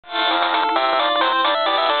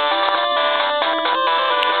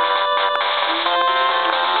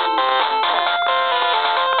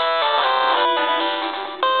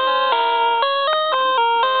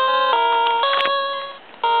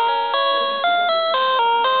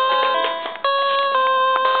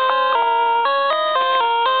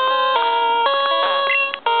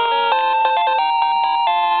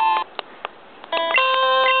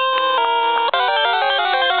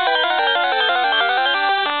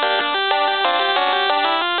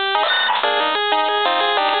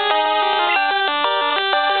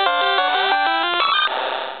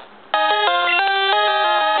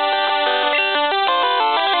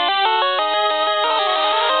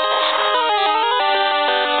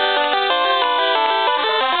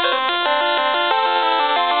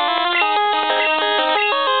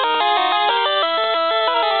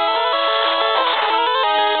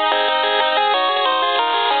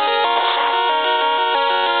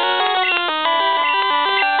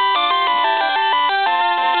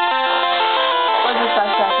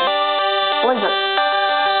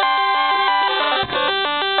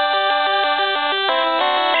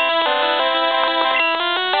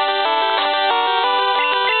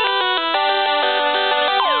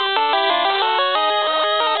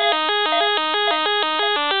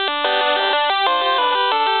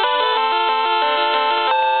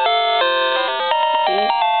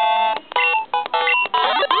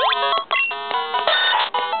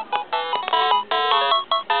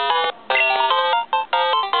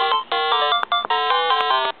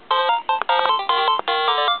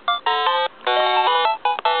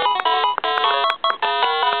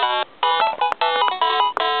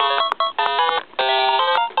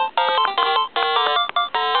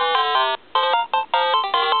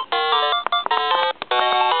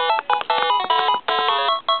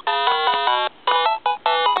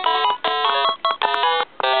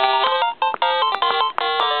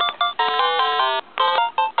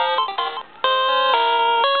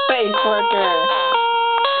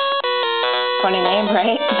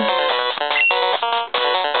Right?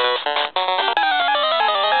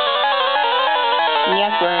 And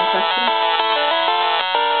yes, we're in Christmas.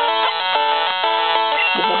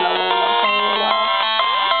 Give it a little while.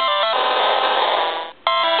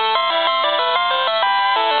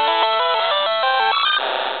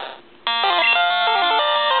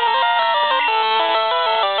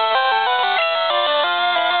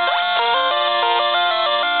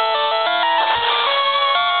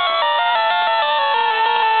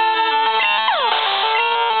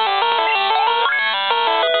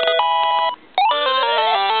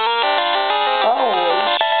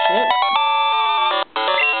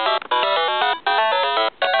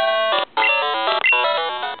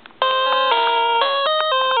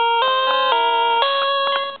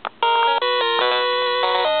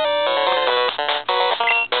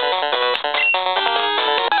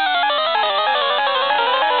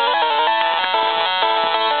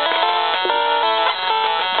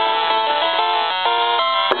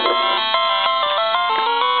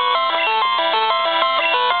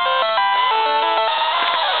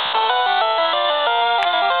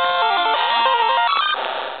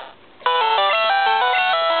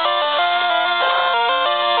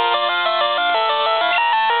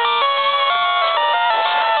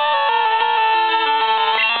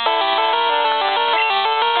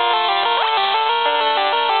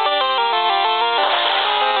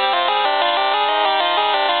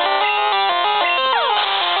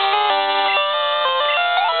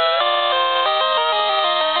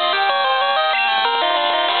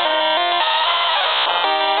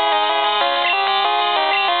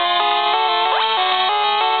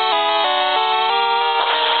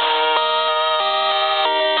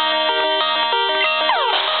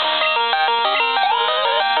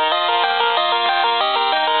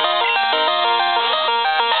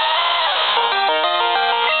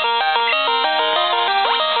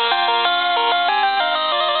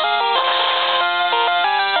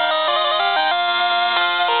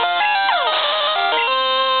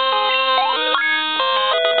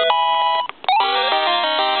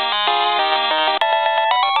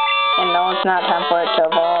 No, it's not time for it to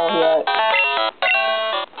evolve yet.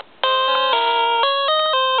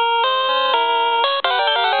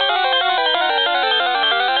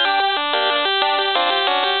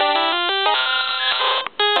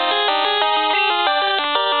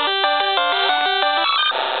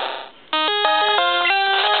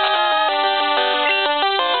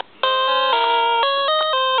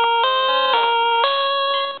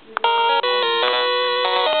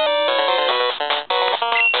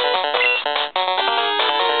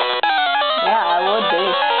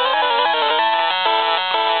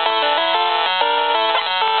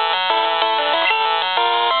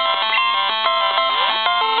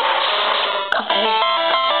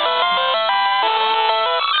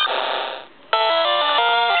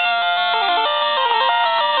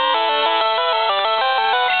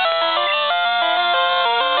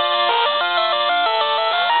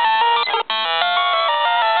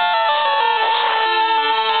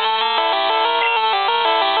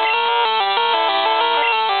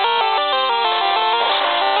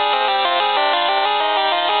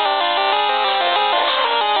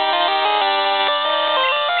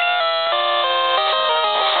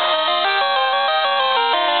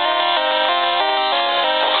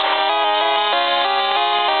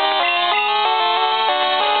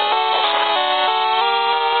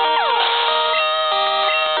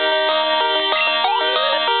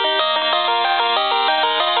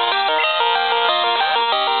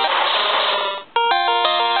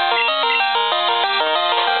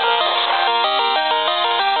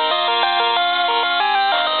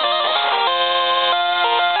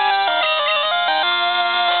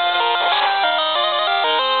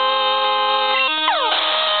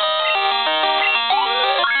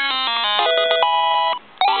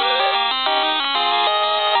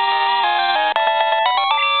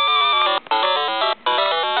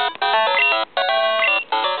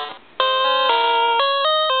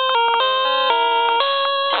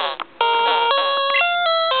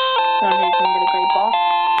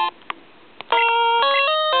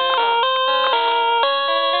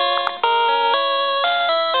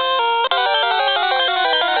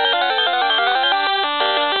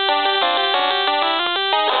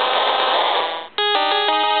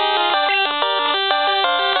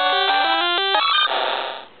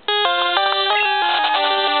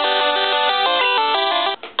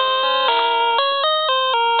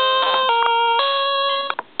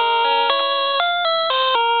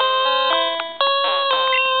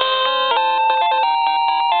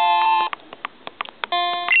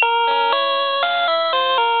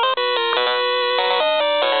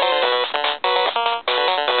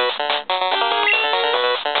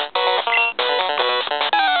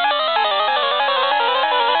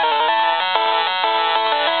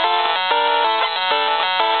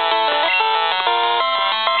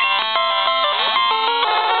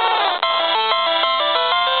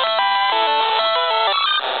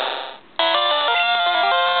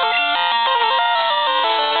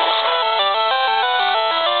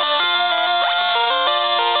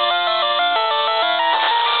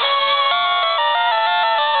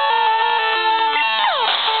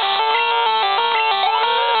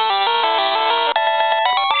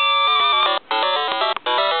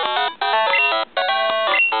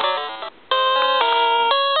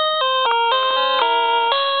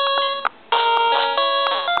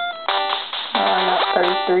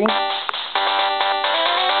 hungry.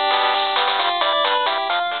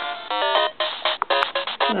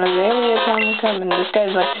 There's really a time coming. This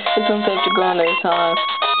guy's like, it's unsafe to go on this song.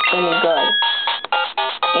 Then he's like,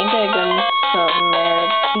 ain't that gun something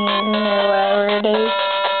American or whatever it is?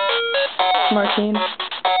 Martine.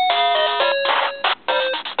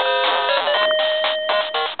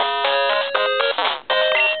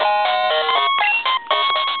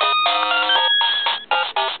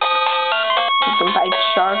 You can buy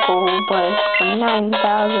charcoal, but for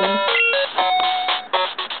 9,000.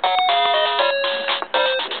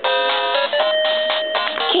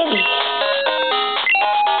 Kitty.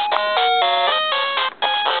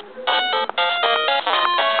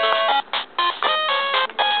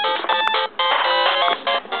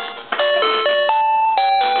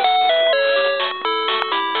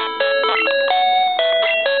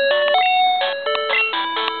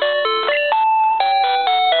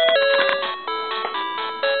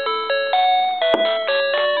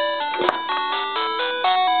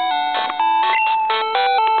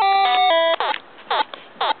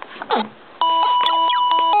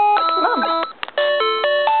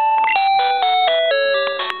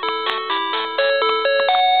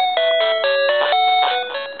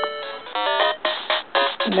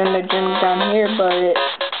 And then the gym's down here, but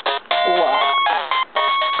wow.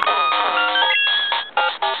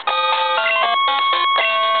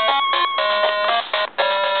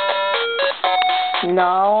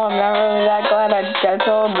 No, I'm not really that glad I got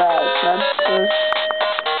told that. That's just...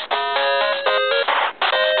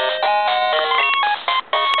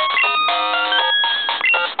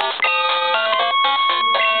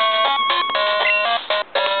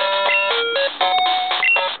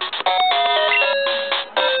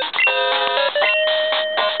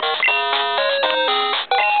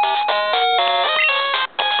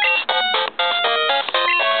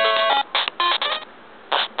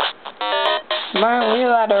 Why aren't we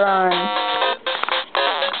allowed to run?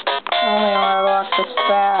 I only want to walk this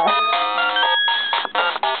fast.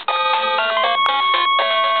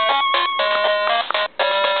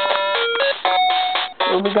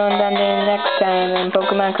 We'll be going down there next time in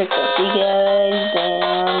Pokemon Crystal. See you guys,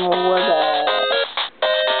 and what's up?